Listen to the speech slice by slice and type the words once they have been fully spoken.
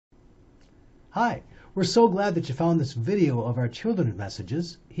Hi, we're so glad that you found this video of our children's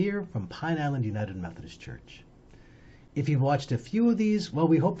messages here from Pine Island United Methodist Church. If you've watched a few of these, well,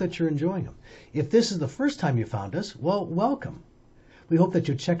 we hope that you're enjoying them. If this is the first time you found us, well, welcome. We hope that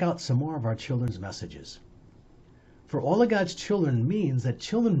you'll check out some more of our children's messages. For all of God's children means that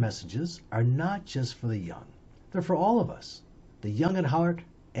children's messages are not just for the young. They're for all of us, the young at heart,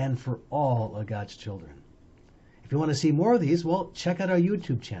 and for all of God's children. If you want to see more of these, well, check out our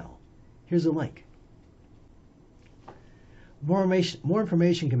YouTube channel. Here's a link. More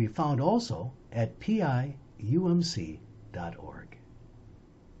information can be found also at piumc.org.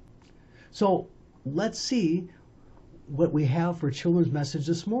 So let's see what we have for children's message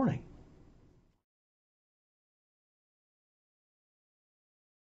this morning.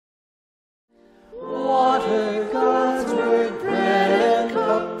 Water, God's word, bread,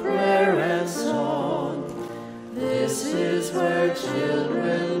 cup, prayer, and song. This is where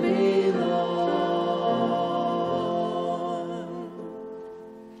children belong.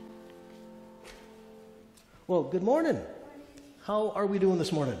 Well, good morning. How are we doing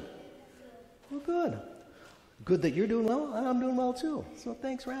this morning? Well, good. Good that you're doing well, and I'm doing well too. So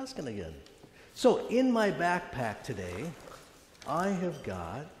thanks for asking again. So in my backpack today, I have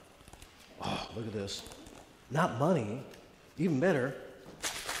got, oh, look at this. Not money, even better,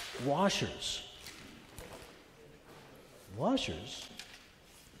 washers. Washers?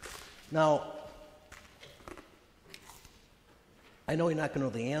 Now, I know you're not going to know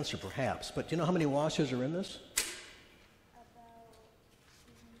the answer perhaps, but do you know how many washers are in this?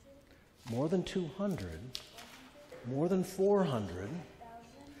 More than 200. More than 400.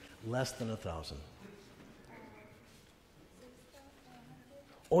 Less than 1,000.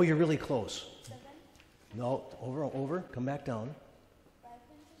 Oh, you're really close. No, over, come back down.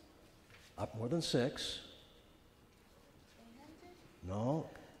 Up more than 6. No,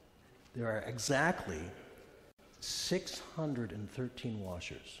 there are exactly 613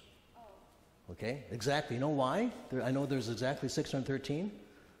 washers. Okay, exactly. You know why? I know there's exactly 613.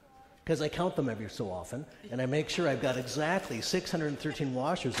 Because I count them every so often, and I make sure I've got exactly 613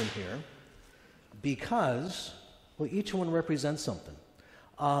 washers in here, because, well, each one represents something.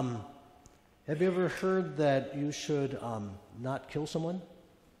 Have you ever heard that you should not kill someone?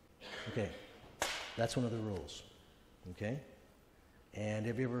 Okay, that's one of the rules. Okay? And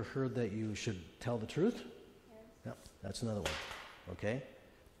have you ever heard that you should tell the truth? Yes. Yep, that's another one. Okay?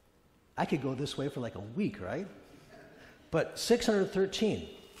 I could go this way for like a week, right? But 613,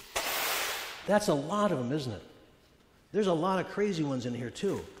 that's a lot of them, isn't it? There's a lot of crazy ones in here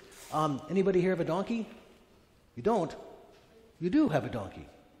too. Anybody here have a donkey? You don't? You do have a donkey.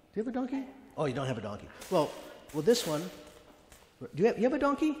 Do you have a donkey? Oh, you don't have a donkey. Well, this one, you have a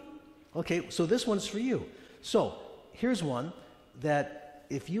donkey? Okay, so this one's for you. So, here's one that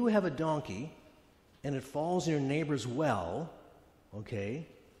if you have a donkey and it falls in your neighbor's well, okay,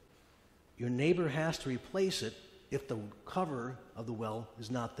 your neighbor has to replace it if the cover of the well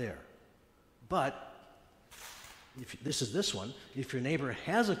is not there. But, this is this one, if your neighbor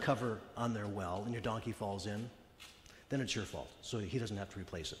has a cover on their well and your donkey falls in, then it's your fault, so he doesn't have to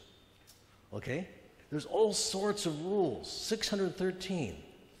replace it. Okay? There's all sorts of rules, 613.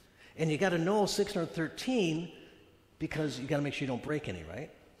 And you got to know 613 because you got to make sure you don't break any, right?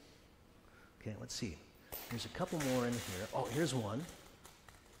 Okay, let's see. There's a couple more in here. Oh, here's one.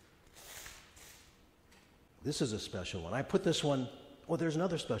 This is a special one. I put this one. Oh, there's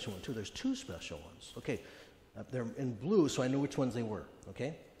another special one too. There's 2 special ones. Okay, they're in blue, so I know which ones they were.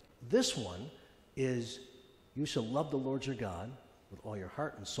 Okay, this one is you shall love the Lord your God with all your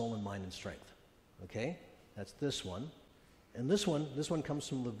heart and soul and mind and strength. Okay, that's this one. And this one comes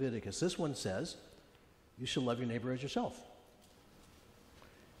from Leviticus. This one says you shall love your neighbor as yourself.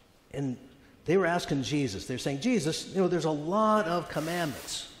 And they were asking Jesus. They're saying, Jesus, you know, there's a lot of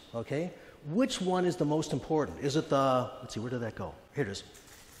commandments. Okay. Which one is the most important? Is it let's see, where did that go? Here it is.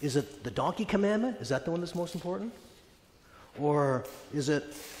 Is it the donkey commandment? Is that the one that's most important? Or is it,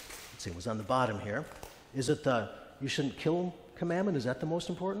 let's see, it was on the bottom here. Is it the you shouldn't kill commandment? Is that the most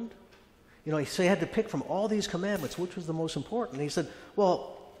important? You know, so he had to pick from all these commandments, which was the most important. And he said,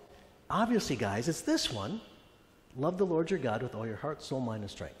 well, obviously, guys, it's this one. Love the Lord your God with all your heart, soul, mind,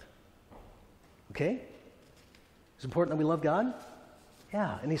 and strength. Okay? It's important that we love God?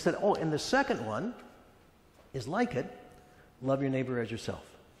 Yeah, and he said, oh, and the second one is like it, love your neighbor as yourself.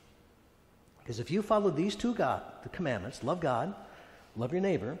 Because if you follow these 2 the commandments, love God, love your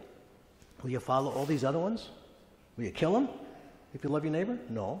neighbor, will you follow all these other ones? Will you kill them if you love your neighbor?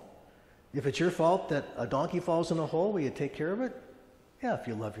 No. If it's your fault that a donkey falls in a hole, will you take care of it? Yeah, if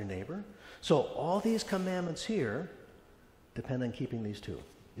you love your neighbor. So all these commandments here depend on keeping these 2.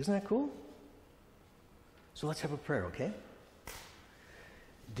 Isn't that cool? So let's have a prayer, okay?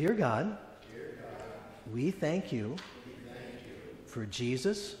 Dear God, we thank you for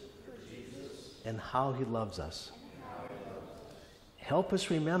Jesus and how he loves us. Help us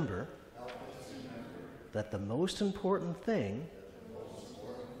remember that the most important thing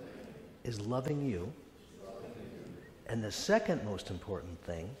is loving you, and the second most important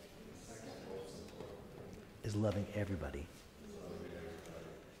thing is loving everybody.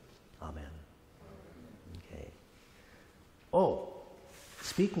 Amen. Okay. Oh,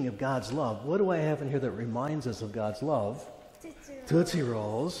 speaking of God's love, what do I have in here that reminds us of God's love? Tootsie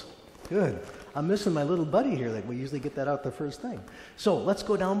Rolls. Good. I'm missing my little buddy here. Like we usually get that out the first thing. So let's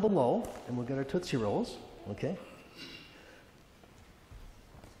go down below and we'll get our Tootsie Rolls. Okay.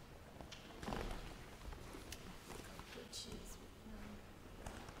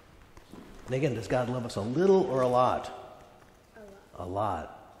 And again, does God love us a little or a lot? A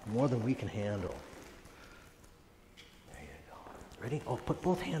lot. More than we can handle. There you go. Ready? Oh, put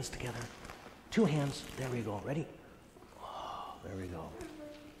both hands together. 2 hands. There we go. Ready? Oh, there we go.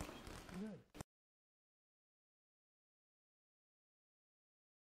 Good.